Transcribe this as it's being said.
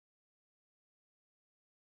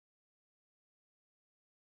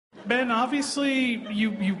Ben, obviously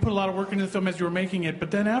you put a lot of work into the film as you were making it,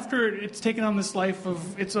 but then after it's taken on this life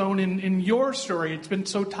of its own in your story, it's been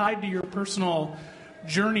so tied to your personal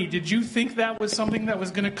journey. Did you think that was something that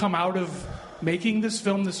was going to come out of making this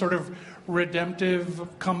film, this sort of redemptive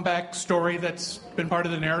comeback story that's been part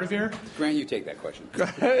of the narrative here? Grant, you take that question.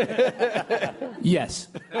 Yes.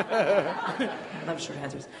 I love short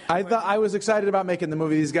answers. I was excited about making the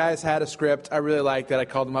movie. These guys had a script. I really liked it. I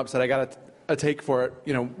called them up, said, I got a take for it.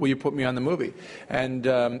 You know, will you put me on the movie? And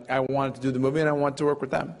I wanted to do the movie, and I wanted to work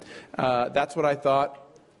with them. That's what I thought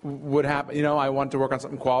would happen. You know, I wanted to work on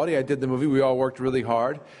something quality. I did the movie. We all worked really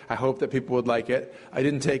hard. I hope that people would like it. I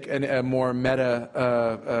didn't take a more meta,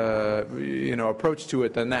 approach to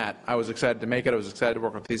it than that. I was excited to make it. I was excited to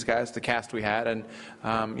work with these guys, the cast we had, and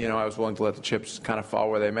I was willing to let the chips kind of fall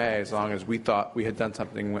where they may, as long as we thought we had done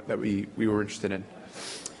something that we were interested in.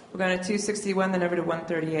 We're going to 261, then over to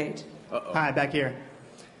 138. Uh-oh. Hi, back here.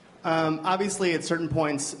 Obviously, at certain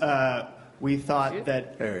points, we thought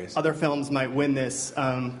that other films might win this.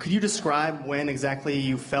 Could you describe when exactly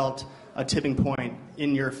you felt a tipping point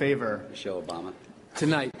in your favor? Michelle Obama.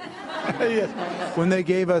 Tonight. Yes. When they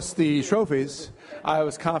gave us the trophies, I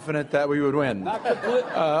was confident that we would win.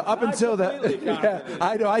 Up until that, yeah,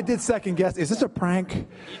 I know. I did second guess. Is this a prank? You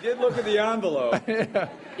did look at the envelope. Yeah.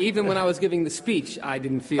 Even when I was giving the speech, I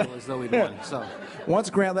didn't feel as though we'd won. So once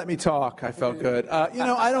Grant let me talk, I felt good.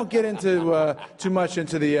 I don't get into too much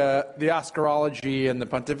into the Oscarology and the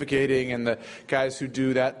pontificating and the guys who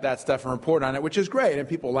do that stuff and report on it, which is great, and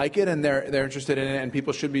people like it and they're interested in it, and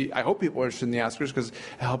people should be. I hope people are interested in the Oscars because it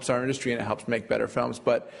helps our industry and it helps make better films.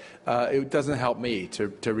 But it doesn't help me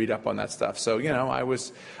to read up on that stuff. So I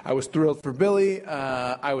was thrilled for Billy.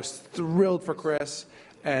 I was thrilled for Chris.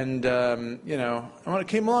 And, when it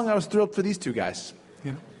came along, I was thrilled for these two guys.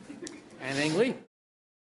 And Ang Lee.